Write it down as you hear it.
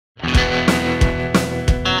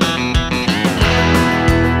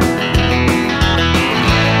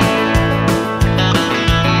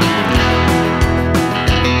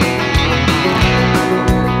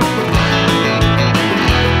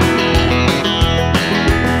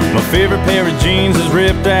favorite pair of jeans is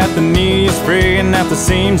ripped at the knees, fraying at the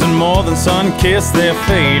seams, and more than sun-kissed, they're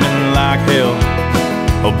fading like hell.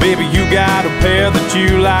 Oh baby, you got a pair that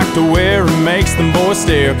you like to wear and makes them boys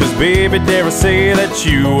stare, 'cause baby, dare I say that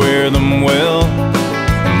you wear them well.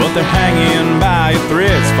 But they're hanging by a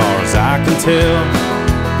thread as far as I can tell.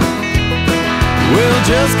 Well,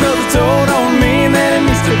 just 'cause it's old don't mean that it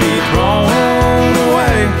needs to be thrown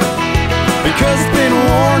away. Because it's been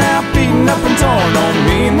worn out, beaten up and torn don't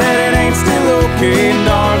mean that it ain't still okay. And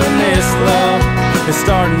darling, this love is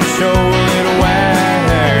starting to show a little wear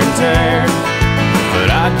and tear. But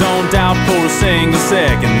I don't doubt for a single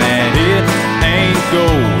second that it ain't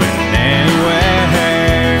going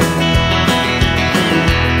anywhere.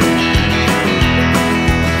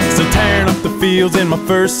 So tearing up the fields in my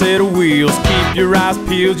first set of wheels, keep your eyes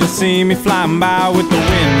peeled, you'll see me flying by with the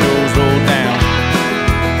windows rolled down.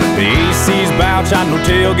 The AC's bouch, I no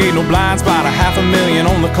tailgate, no blind spot, $500,000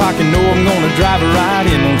 on the clock, you know I'm gonna drive her right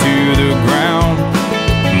into the ground.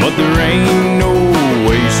 But there ain't no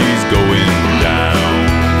way she's going down.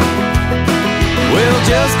 Well,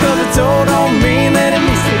 just 'cause it's old don't mean that it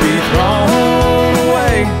needs to be thrown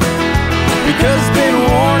away. Because it's been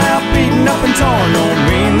worn out, beaten up and torn don't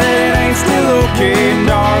mean that it ain't still okay. And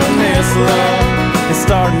darling, this love is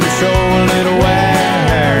starting to show a little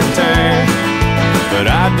wear and tear. But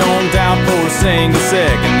I don't doubt for a single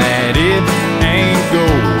second that it ain't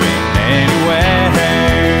going anywhere.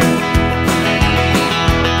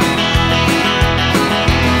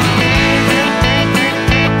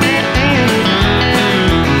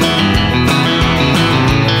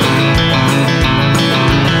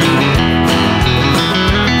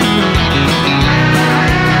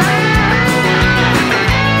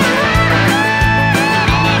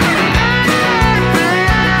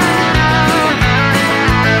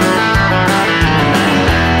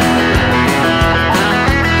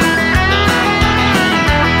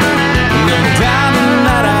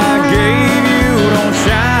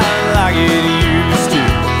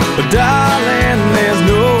 Darling, there's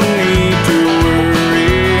no need to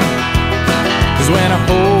worry, 'cause when I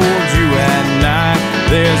hold you at night,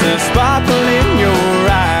 there's a sparkle in your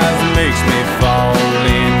eyes that makes me fall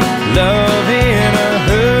in love in a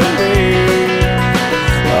hurry.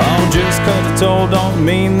 Oh, just 'cause it's old don't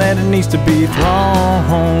mean that it needs to be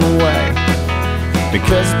thrown away.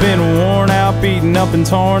 Because it's been worn out, beaten up and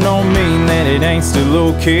torn don't mean that it ain't still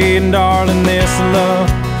okay. And darling, this love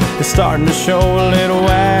is starting to show a little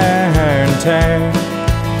wear and tear.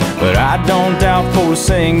 But I don't doubt for a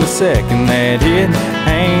single second that it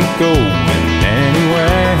ain't going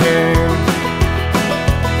anywhere.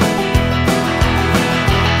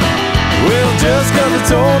 Well, just 'cause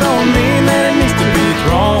it's old don't mean that it needs to be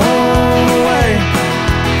thrown away.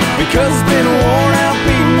 Because it's been worn out,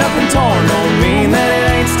 beaten up and torn don't mean that it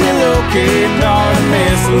ain't still okay. Darling,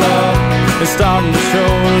 this love is starting to show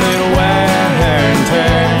a little wear and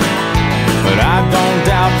tear. But I don't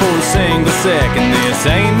doubt for a single second this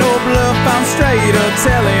ain't no bluff. I'm straight up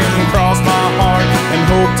telling, cross my heart and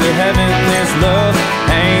hope to heaven this love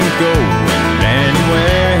ain't going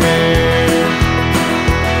anywhere.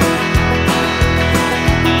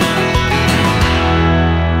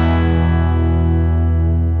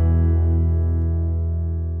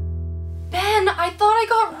 Ben, I thought I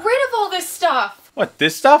got rid of all this stuff. What,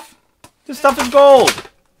 this stuff? This stuff is gold.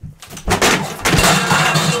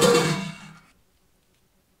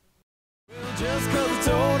 Just 'cause it's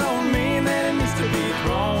old don't mean that it needs to be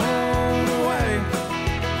thrown away.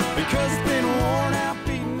 Because it's been worn